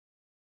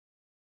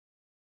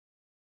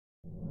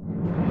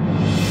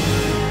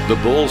The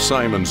Bull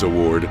Simons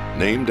Award,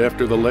 named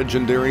after the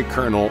legendary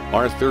Colonel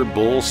Arthur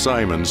Bull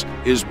Simons,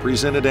 is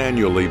presented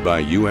annually by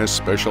U.S.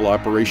 Special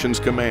Operations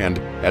Command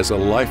as a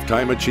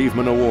Lifetime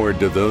Achievement Award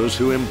to those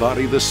who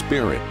embody the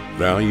spirit,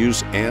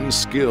 values, and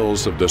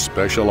skills of the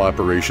Special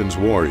Operations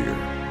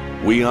warrior.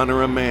 We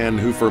honor a man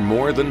who for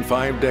more than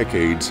 5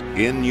 decades,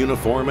 in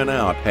uniform and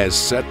out, has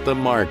set the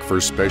mark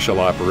for Special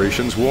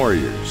Operations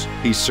warriors.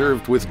 He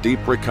served with deep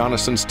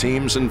reconnaissance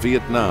teams in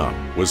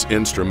Vietnam, was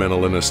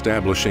instrumental in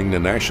establishing the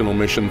National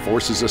Mission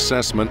Forces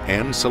Assessment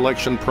and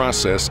Selection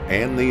Process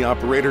and the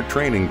Operator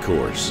Training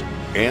Course,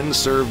 and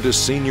served as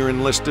senior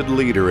enlisted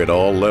leader at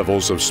all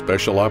levels of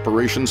Special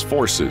Operations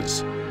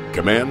Forces.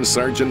 Command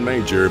Sergeant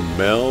Major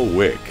Mel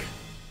Wick.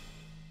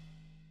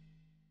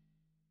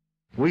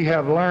 We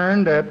have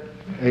learned at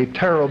a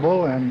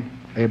terrible and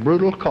a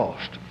brutal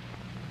cost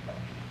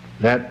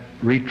that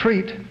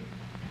retreat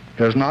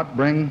does not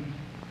bring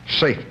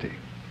safety,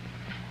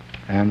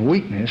 and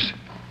weakness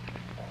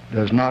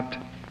does not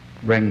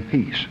bring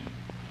peace.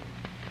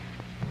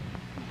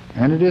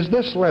 And it is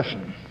this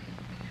lesson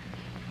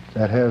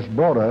that has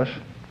brought us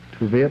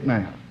to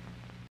Vietnam.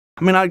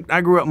 I mean,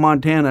 I grew up in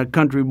Montana, a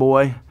country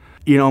boy.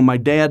 You know, my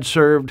dad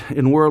served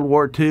in World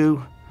War II.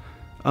 2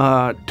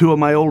 of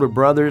my older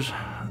brothers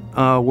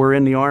were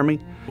in the Army,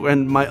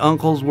 and my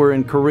uncles were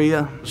in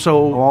Korea.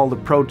 So all the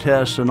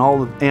protests and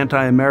all the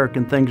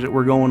anti-American things that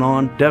were going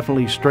on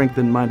definitely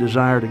strengthened my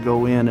desire to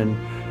go in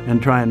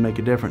and try and make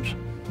a difference.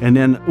 And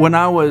then when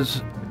I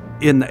was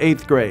in the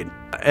 8th grade,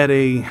 at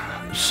a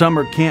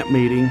summer camp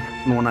meeting,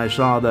 when I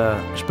saw the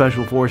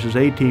Special Forces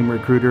A-Team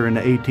recruiter and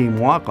the A-Team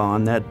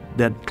walk-on,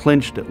 that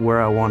clinched it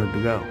where I wanted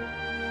to go.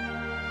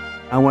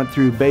 I went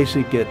through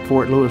basic at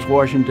Fort Lewis,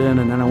 Washington,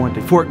 and then I went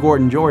to Fort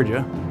Gordon,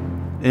 Georgia,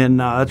 and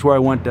that's where I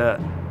went to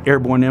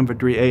Airborne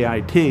Infantry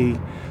AIT.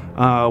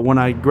 When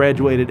I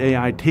graduated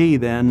AIT,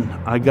 then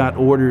I got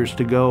orders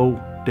to go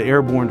to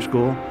Airborne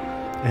School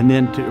and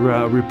then to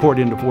report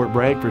into Fort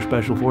Bragg for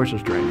Special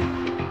Forces training.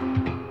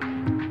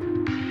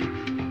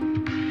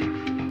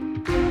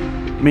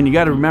 I mean, you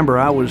got to remember,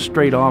 I was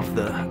straight out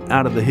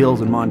of the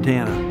hills in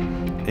Montana,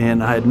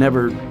 and I had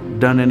never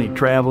done any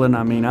traveling.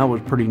 I mean, I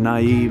was pretty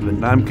naive,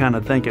 and I'm kind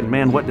of thinking,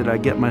 man, what did I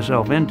get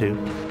myself into?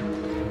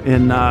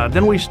 And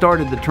then we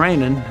started the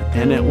training,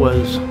 and it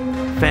was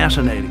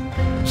fascinating.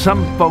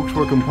 Some folks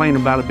were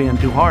complaining about it being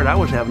too hard. I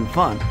was having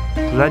fun,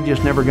 because I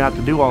just never got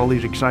to do all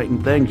these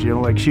exciting things, you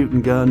know, like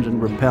shooting guns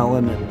and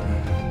rappelling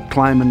and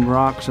climbing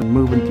rocks and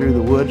moving through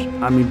the woods.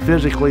 I mean,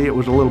 physically it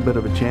was a little bit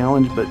of a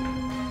challenge, but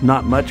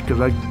not much,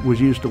 because I was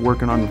used to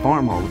working on the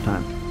farm all the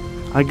time.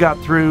 I got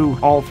through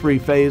all 3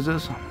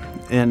 phases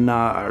and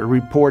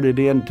reported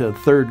into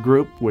 3rd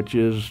Group, which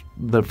is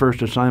the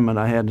first assignment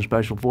I had in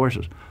Special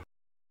Forces.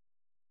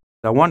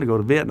 I wanted to go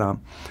to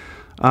Vietnam.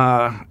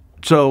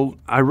 So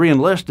I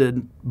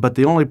re-enlisted, but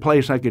the only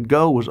place I could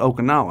go was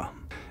Okinawa.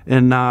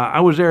 And I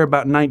was there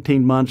about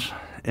 19 months,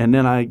 and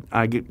then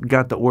I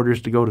got the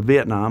orders to go to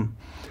Vietnam.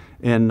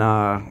 And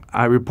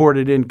I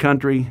reported in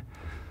country.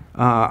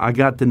 I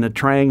got to Nha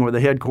Trang, where the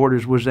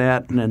headquarters was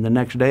at, and then the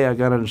next day I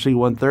got on a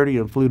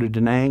C-130 and flew to Da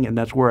Nang, and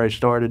that's where I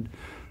started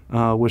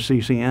with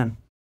CCN.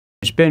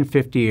 It's been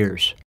 50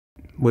 years.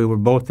 We were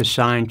both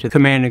assigned to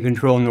Command and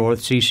Control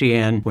North,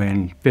 CCN,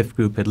 when 5th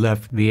Group had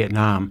left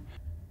Vietnam.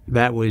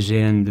 That was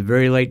in the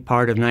very late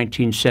part of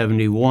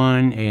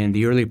 1971 and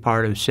the early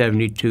part of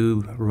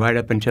 72, right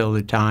up until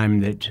the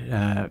time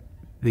that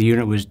the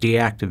unit was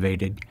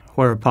deactivated,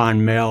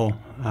 whereupon Mel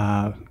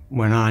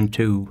went on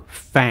to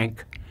FANC,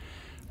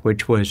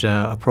 which was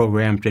a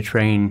program to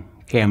train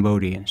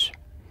Cambodians.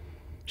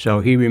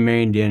 So he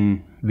remained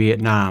in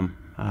Vietnam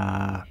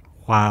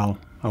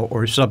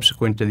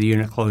subsequent to the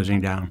unit closing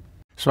down.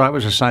 So I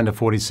was assigned to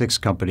 46th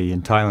Company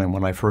in Thailand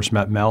when I first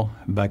met Mel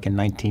back in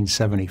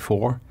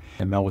 1974.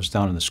 And Mel was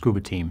down in the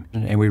scuba team.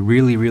 And we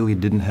really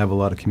didn't have a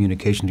lot of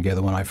communication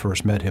together when I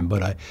first met him,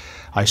 but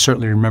I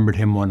certainly remembered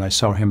him when I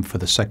saw him for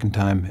the 2nd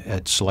time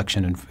at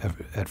selection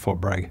at Fort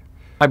Bragg.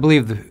 I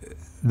believe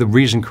the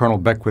reason Colonel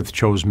Beckwith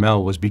chose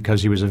Mel was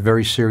because he was a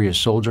very serious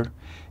soldier,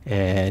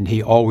 and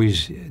he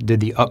always did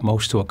the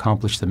utmost to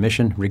accomplish the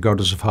mission,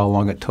 regardless of how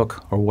long it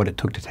took or what it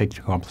took to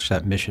accomplish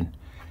that mission.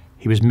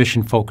 He was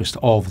mission-focused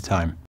all the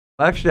time.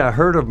 Actually, I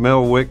heard of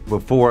Mel Wick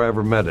before I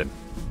ever met him.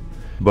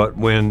 But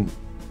when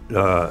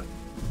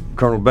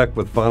Colonel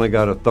Beckwith finally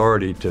got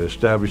authority to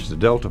establish the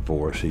Delta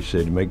Force, he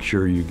said, make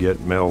sure you get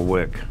Mel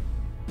Wick.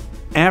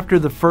 After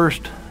the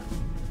first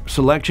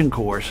selection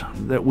course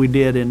that we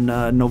did in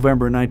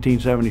November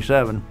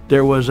 1977,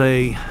 there was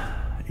a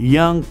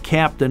young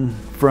captain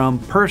from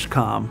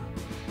PERSCOM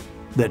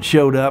that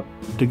showed up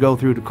to go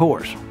through the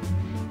course,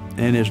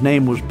 and his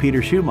name was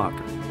Peter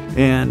Schumacher.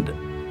 And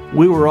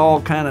we were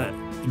all kind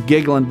of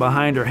giggling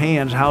behind our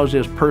hands, how's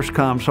this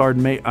PERSCOM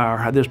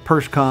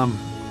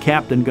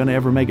captain going to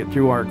ever make it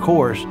through our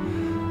course?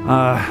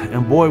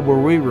 And boy,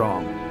 were we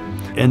wrong.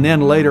 And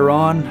then later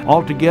on,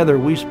 altogether,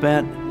 we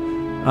spent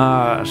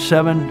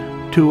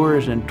 7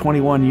 tours and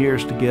 21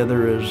 years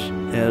together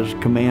as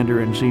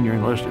commander and senior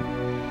enlisted.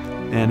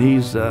 And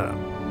he's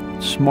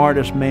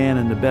smartest man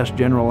and the best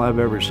general I've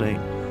ever seen.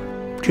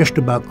 Just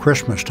about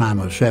Christmas time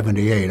of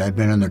 '78, I'd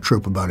been in the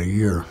troop about a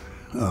year.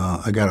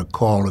 I got a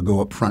call to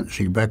go up front and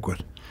see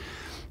Beckwith,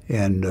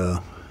 and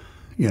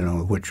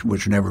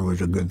which never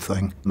was a good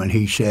thing. And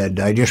he said,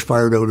 I just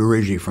fired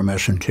Oterizzi from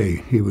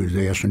S&T. He was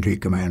the S&T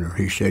commander.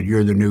 He said,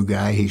 you're the new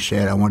guy. He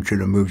said, I want you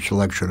to move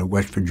selection to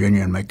West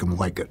Virginia and make them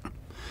like it.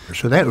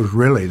 So that was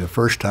really the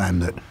first time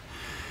that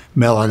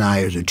Mel and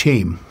I as a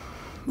team,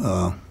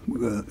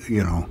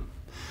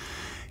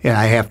 and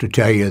I have to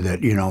tell you that,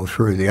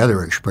 through the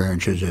other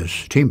experiences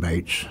as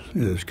teammates,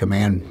 as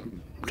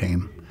command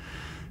team,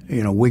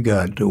 we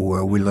got to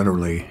where we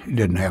literally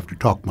didn't have to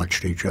talk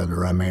much to each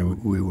other. I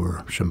mean, we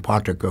were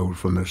simpatico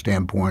from the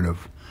standpoint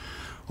of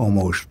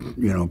almost,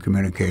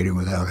 communicating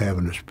without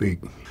having to speak.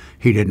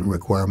 He didn't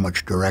require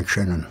much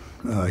direction,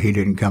 and he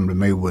didn't come to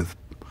me with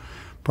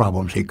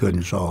problems he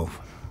couldn't solve.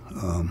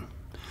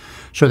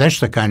 So that's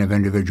the kind of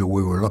individual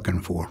we were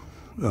looking for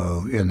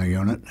in the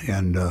unit.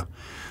 And,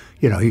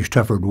 he's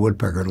tougher than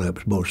woodpecker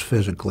lips, both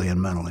physically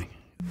and mentally.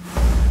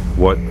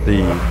 What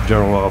the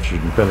general officers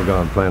and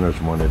Pentagon planners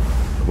wanted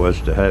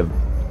was to have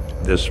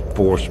this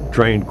force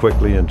trained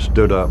quickly and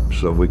stood up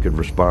so we could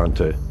respond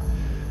to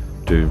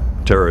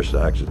terrorist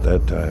acts at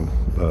that time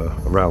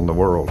around the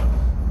world.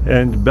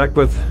 And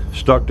Beckwith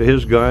stuck to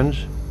his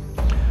guns.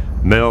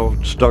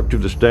 Mel stuck to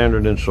the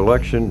standard in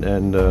selection,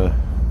 and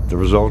the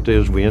result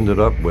is we ended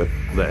up with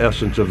the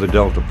essence of the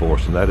Delta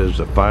Force, and that is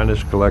the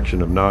finest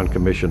collection of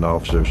non-commissioned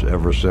officers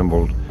ever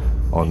assembled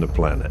on the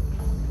planet.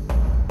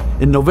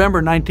 In November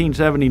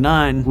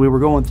 1979, we were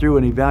going through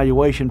an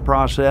evaluation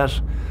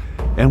process,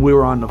 and we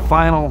were on the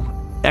final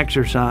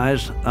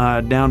exercise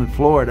down in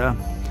Florida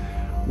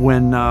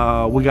when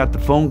we got the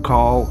phone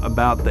call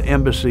about the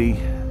embassy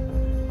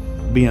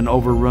being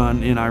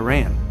overrun in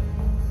Iran.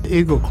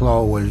 Eagle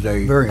Claw was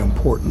a very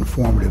important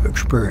formative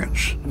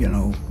experience.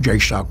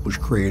 JSOC was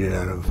created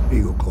out of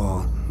Eagle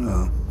Claw.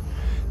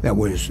 That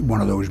was one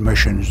of those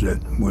missions that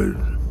was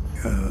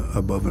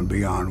above and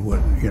beyond what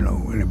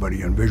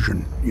anybody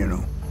envisioned.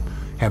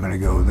 Having to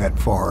go that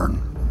far and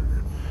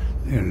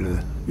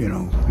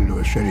into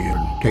a city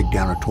and take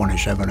down a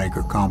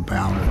 27-acre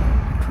compound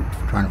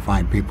and trying to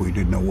find people you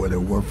didn't know where they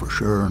were for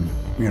sure, and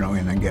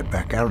then get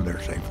back out of there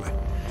safely.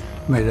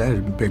 I mean, that is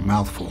a big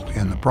mouthful.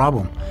 And the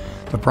problem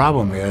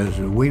is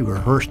we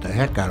rehearsed the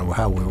heck out of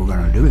how we were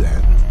going to do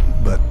that,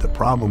 but the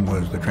problem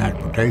was the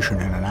transportation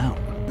in and out.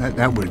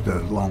 That was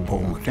the long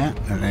pole in the tent,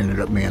 and ended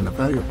up being the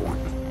failure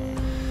point.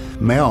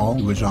 Mel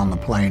was on the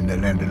plane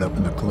that ended up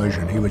in the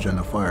collision. He was in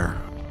the fire.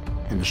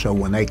 And so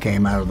when they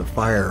came out of the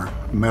fire,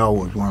 Mel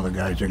was one of the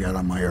guys that got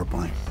on my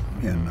airplane.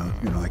 And,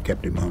 I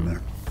kept him on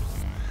there.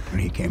 And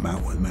he came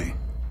out with me.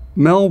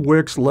 Mel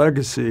Wick's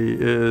legacy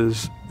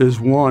is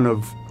one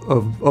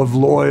of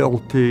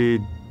loyalty,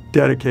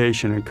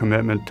 dedication, and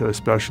commitment to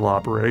special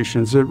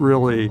operations. It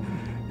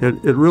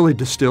really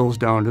distills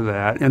down to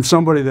that. And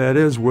somebody that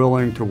is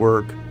willing to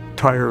work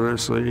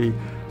tirelessly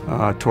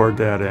toward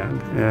that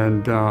end.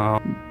 And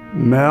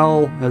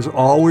Mel has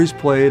always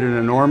played an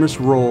enormous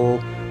role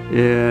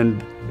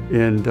in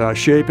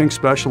shaping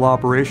special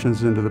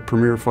operations into the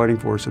premier fighting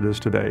force it is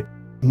today.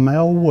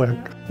 Mel Wick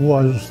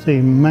was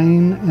the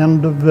main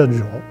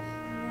individual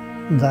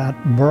that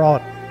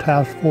brought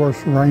Task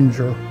Force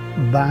Ranger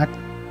back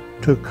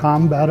to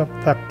combat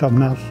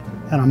effectiveness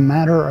in a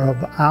matter of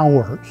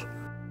hours.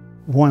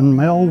 When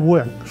Mel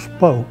Wick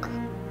spoke,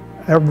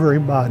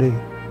 everybody,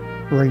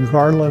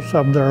 regardless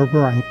of their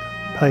rank,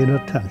 paid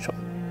attention.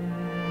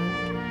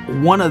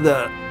 One of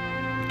the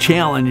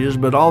challenges,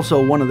 but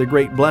also one of the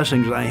great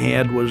blessings I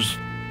had was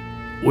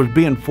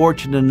being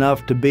fortunate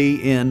enough to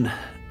be in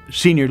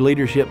senior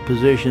leadership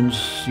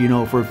positions,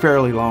 for a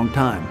fairly long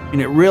time.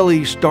 And it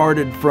really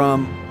started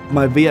from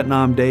my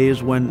Vietnam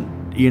days when,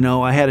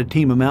 I had a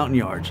team of mountain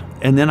yards.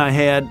 And then I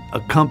had a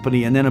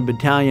company and then a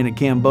battalion of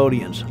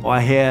Cambodians. I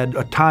had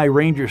a Thai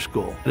Ranger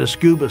school, a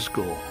scuba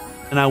school.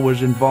 And I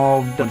was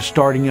involved in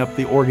starting up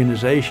the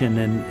organization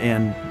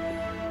and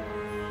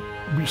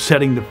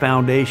setting the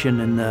foundation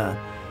and the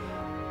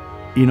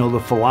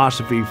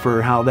philosophy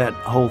for how that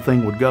whole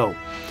thing would go.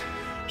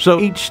 So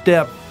each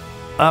step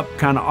up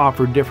kind of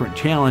offered different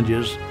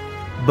challenges,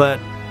 but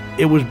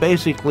it was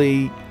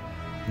basically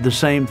the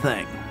same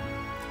thing.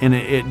 And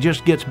it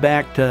just gets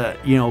back to,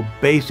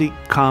 basic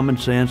common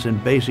sense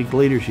and basic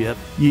leadership.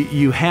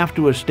 You have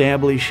to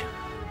establish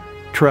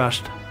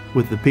trust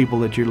with the people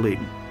that you're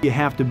leading. You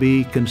have to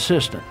be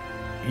consistent.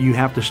 You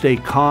have to stay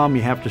calm.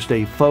 You have to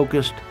stay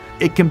focused.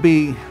 It can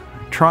be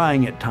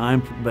trying at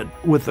times, but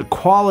with the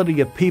quality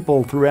of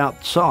people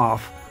throughout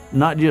SOF,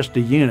 not just the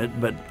unit,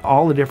 but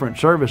all the different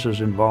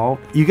services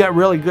involved, you got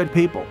really good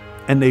people,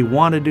 and they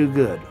want to do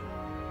good.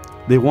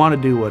 They want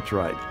to do what's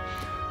right.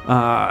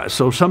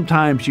 So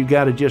sometimes you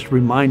got to just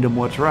remind them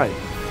what's right.